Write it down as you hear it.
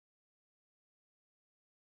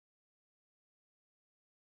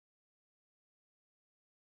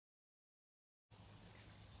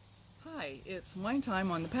Hi, it's wine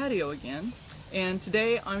time on the patio again, and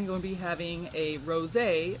today I'm going to be having a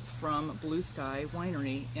rosé from Blue Sky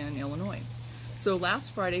Winery in Illinois. So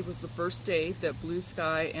last Friday was the first day that Blue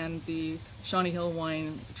Sky and the Shawnee Hills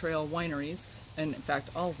Wine Trail wineries, and in fact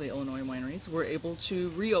all of the Illinois wineries, were able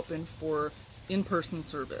to reopen for in-person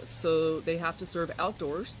service. So they have to serve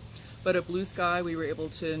outdoors, but at Blue Sky we were able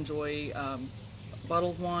to enjoy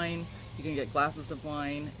bottled wine. You can get glasses of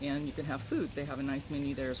wine, and you can have food. They have a nice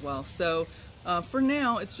menu there as well. So for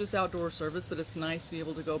now, it's just outdoor service, but it's nice to be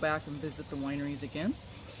able to go back and visit the wineries again.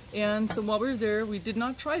 And so while we were there, we did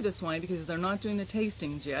not try this wine because they're not doing the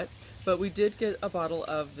tastings yet, but we did get a bottle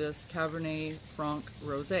of this Cabernet Franc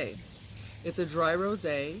Rose. It's a dry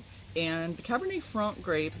rosé, and the Cabernet Franc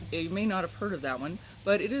grape, you may not have heard of that one,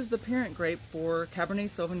 but it is the parent grape for Cabernet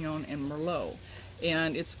Sauvignon and Merlot.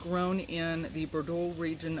 And it's grown in the Bordeaux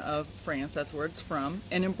region of France. That's where it's from.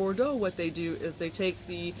 And in Bordeaux, what they do is they take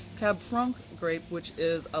the Cab Franc grape, which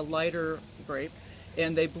is a lighter grape,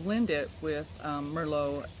 and they blend it with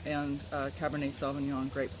Merlot and Cabernet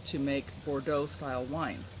Sauvignon grapes to make Bordeaux-style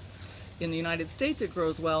wines. In the United States, it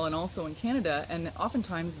grows well, and also in Canada, and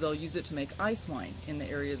oftentimes they'll use it to make ice wine in the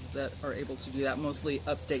areas that are able to do that, mostly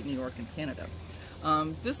upstate New York and Canada.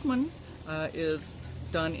 This one is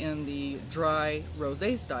done in the dry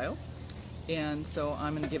rosé style, and so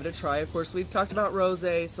I'm going to give it a try. Of course, we've talked about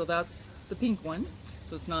rosé, so that's the pink one,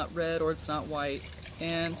 so it's not red or it's not white,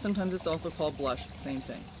 and sometimes it's also called blush, same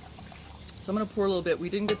thing. So I'm going to pour a little bit. We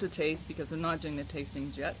didn't get to taste because they're not doing the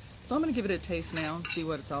tastings yet, so I'm going to give it a taste now and see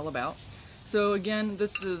what it's all about. So again,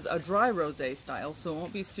 this is a dry rosé style, so it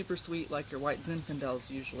won't be super sweet like your white Zinfandels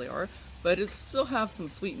usually are, but it'll still have some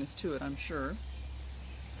sweetness to it, I'm sure.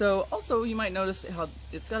 So also you might notice how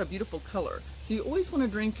it's got a beautiful color. So you always want to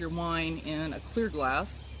drink your wine in a clear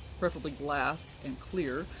glass, preferably glass and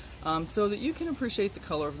clear, so that you can appreciate the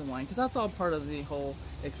color of the wine, because that's all part of the whole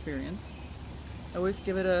experience. I always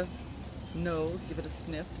give it a nose, give it a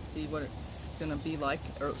sniff to see what it's going to be like,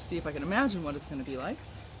 or see if I can imagine what it's going to be like.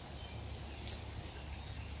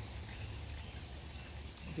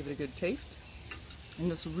 Give it a good taste. And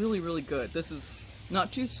it's really, really good. This is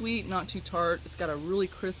not too sweet, not too tart. It's got a really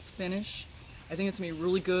crisp finish. I think it's going to be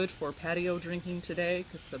really good for patio drinking today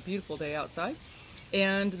because it's a beautiful day outside.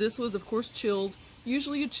 And this was, of course, chilled.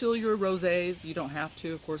 Usually you chill your rosés. You don't have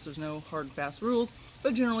to. Of course, there's no hard and fast rules.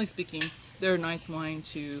 But generally speaking, they're a nice wine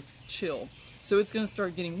to chill. So it's going to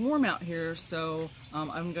start getting warm out here, so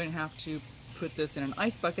I'm going to have to put this in an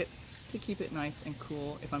ice bucket to keep it nice and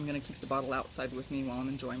cool if I'm going to keep the bottle outside with me while I'm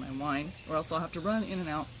enjoying my wine, or else I'll have to run in and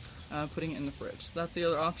out putting it in the fridge. So that's the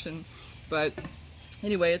other option. But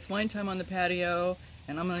anyway, it's wine time on the patio,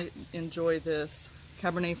 and I'm going to enjoy this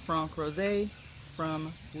Cabernet Franc Rosé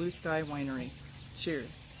from Blue Sky Winery. Cheers.